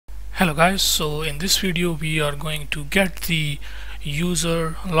Hello guys, so in this video we are going to get the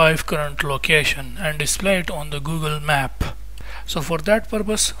user live current location and display it on the Google map. So for that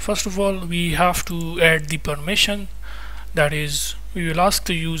purpose, first of all we have to add the permission. That is, we will ask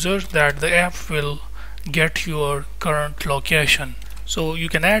the user that the app will get your current location. So you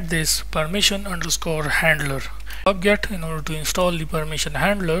can add this permission underscore handler object in order to install the permission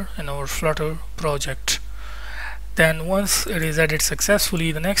handler in our Flutter project. Then once it is added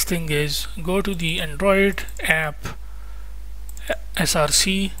successfully, the next thing is go to the Android app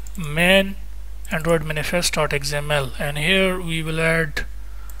src main android manifest.xml, and here we will add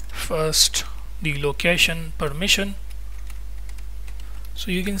first the location permission. So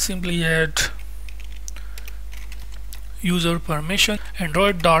you can simply add user permission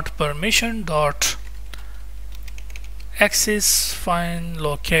android.permission dot access find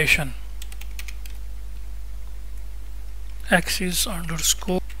location access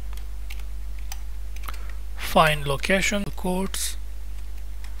underscore find location quotes.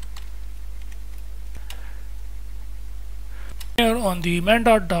 Here on the main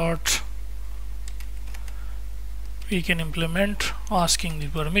dot we can implement asking the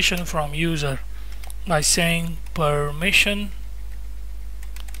permission from user by saying permission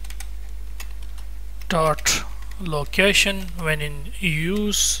dot location when in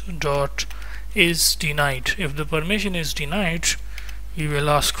use dot is denied. If the permission is denied, we will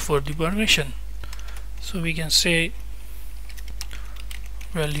ask for the permission. So we can say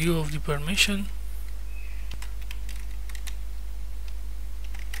value of the permission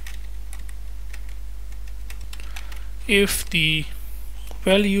if the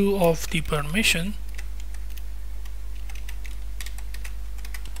value of the permission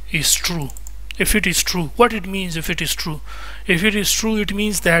is true. If it is true, what it means if it is true? If it is true, it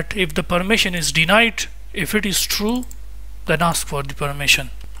means that if the permission is denied, if it is true, then ask for the permission.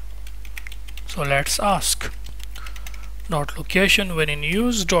 So let's ask dot location when in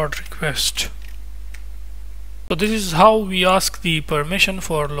use dot request. So this is how we ask the permission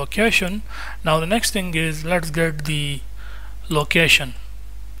for location. Now the next thing is let's get the location,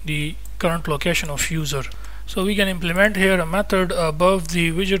 the current location of user. So we can implement here a method above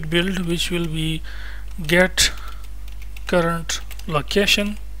the widget build which will be get current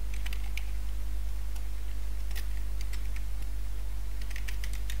location,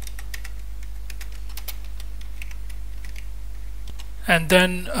 and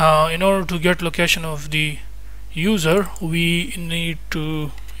then in order to get location of the user we need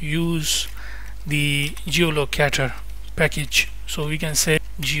to use the geolocator package. So we can say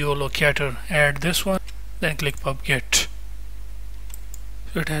geolocator, add this one, then click pub get.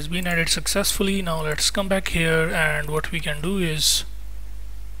 So it has been added successfully. Now let's come back here, and what we can do is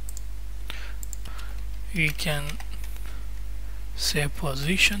we can say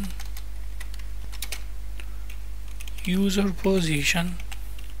position user position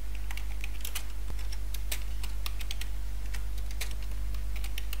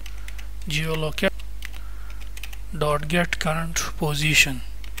geolocator dot get current position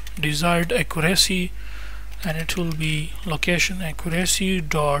desired accuracy, and it will be location accuracy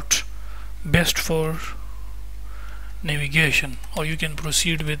dot best for navigation. Or you can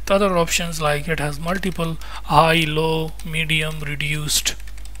proceed with other options, like it has multiple high, low, medium, reduced.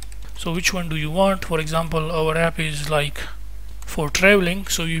 So which one do you want? For example, our app is like for traveling,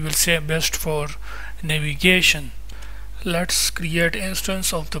 so you will say best for navigation. Let's create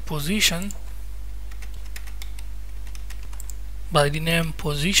instance of the position by the name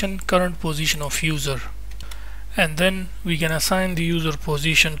position current position of user, and then we can assign the user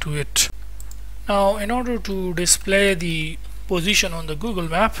position to it. Now in order to display the position on the Google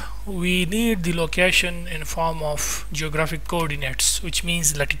map, we need the location in form of geographic coordinates, which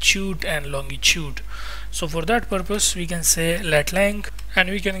means latitude and longitude. So for that purpose we can say latlang, and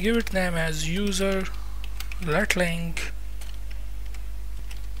we can give it name as user latlang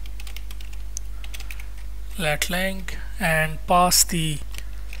and pass the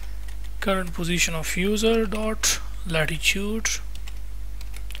current position of user dot latitude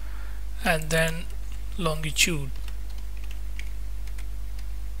and then longitude.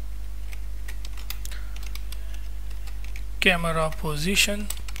 Camera position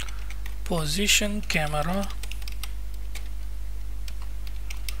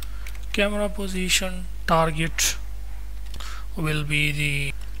camera position target will be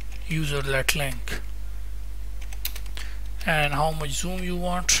the user latlang, and how much zoom you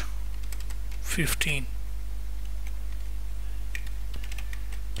want, 15.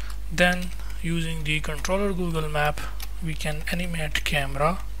 Then using the controller Google map we can animate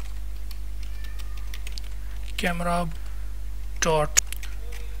camera dot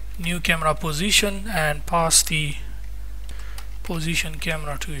new camera position and pass the position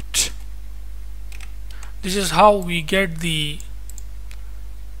camera to it. This is how we get the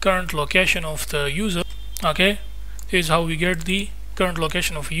current location of the user. Okay, this is how we get the current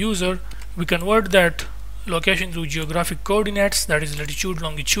location of user. We convert that location to geographic coordinates, that is latitude,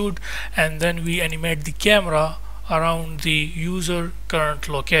 longitude, and then we animate the camera around the user current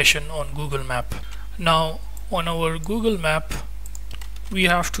location on Google Map. Now on our Google Map we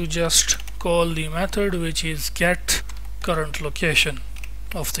have to just call the method which is get current location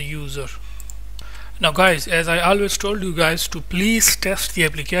of the user. Now guys, as I always told you guys to please test the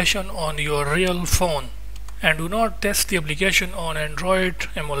application on your real phone and do not test the application on Android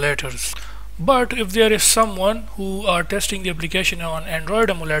emulators. But if there is someone who are testing the application on Android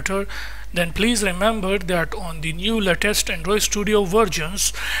emulator, then please remember that on the new latest Android Studio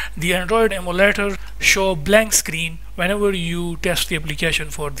versions, the Android emulator show blank screen whenever you test the application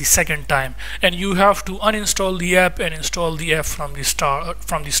for the second time, and you have to uninstall the app and install the app from the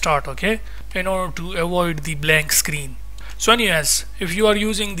start, okay, in order to avoid the blank screen. So anyways, if you are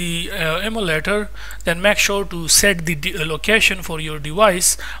using the emulator, then make sure to set the location for your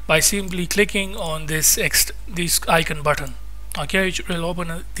device by simply clicking on this icon button. Okay, it will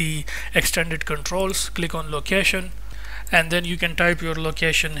open the extended controls. Click on location and then you can type your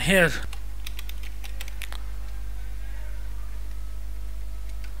location here.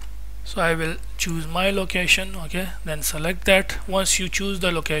 So I will choose my location. Okay, then select that. Once you choose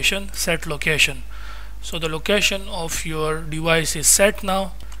the location, set location. So the location of your device is set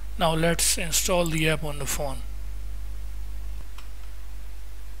now. Now let's install the app on the phone.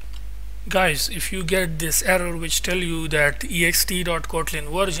 Guys, if you get this error which tell you that ext.kotlin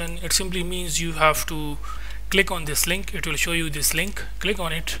version, it simply means you have to click on this link. It will show you this link. Click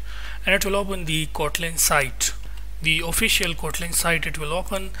on it and it will open the Kotlin site. The official Kotlin site it will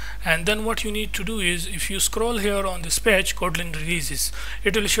open, and then what you need to do is, if you scroll here on this page, Kotlin releases,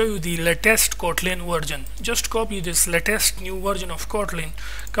 it will show you the latest Kotlin version. Just copy this latest new version of Kotlin,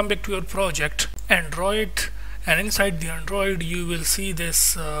 come back to your project, Android, and inside the Android you will see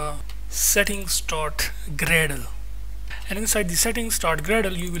this settings.gradle, and inside the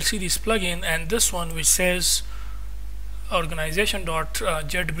settings.gradle you will see this plugin and this one which says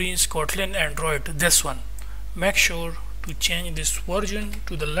organization.JetBrains Kotlin Android, this one. Make sure to change this version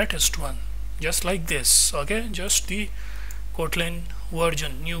to the latest one, just like this. Okay, just the Kotlin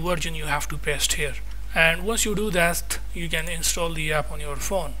version, new version you have to paste here, and once you do that you can install the app on your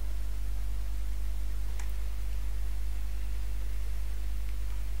phone.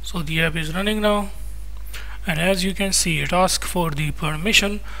 So the app is running now, and as you can see it asks for the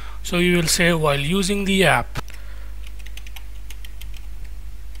permission, so you will say while using the app.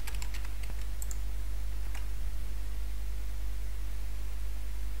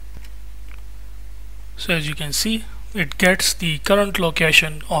 So as you can see, it gets the current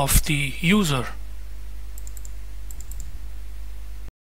location of the user.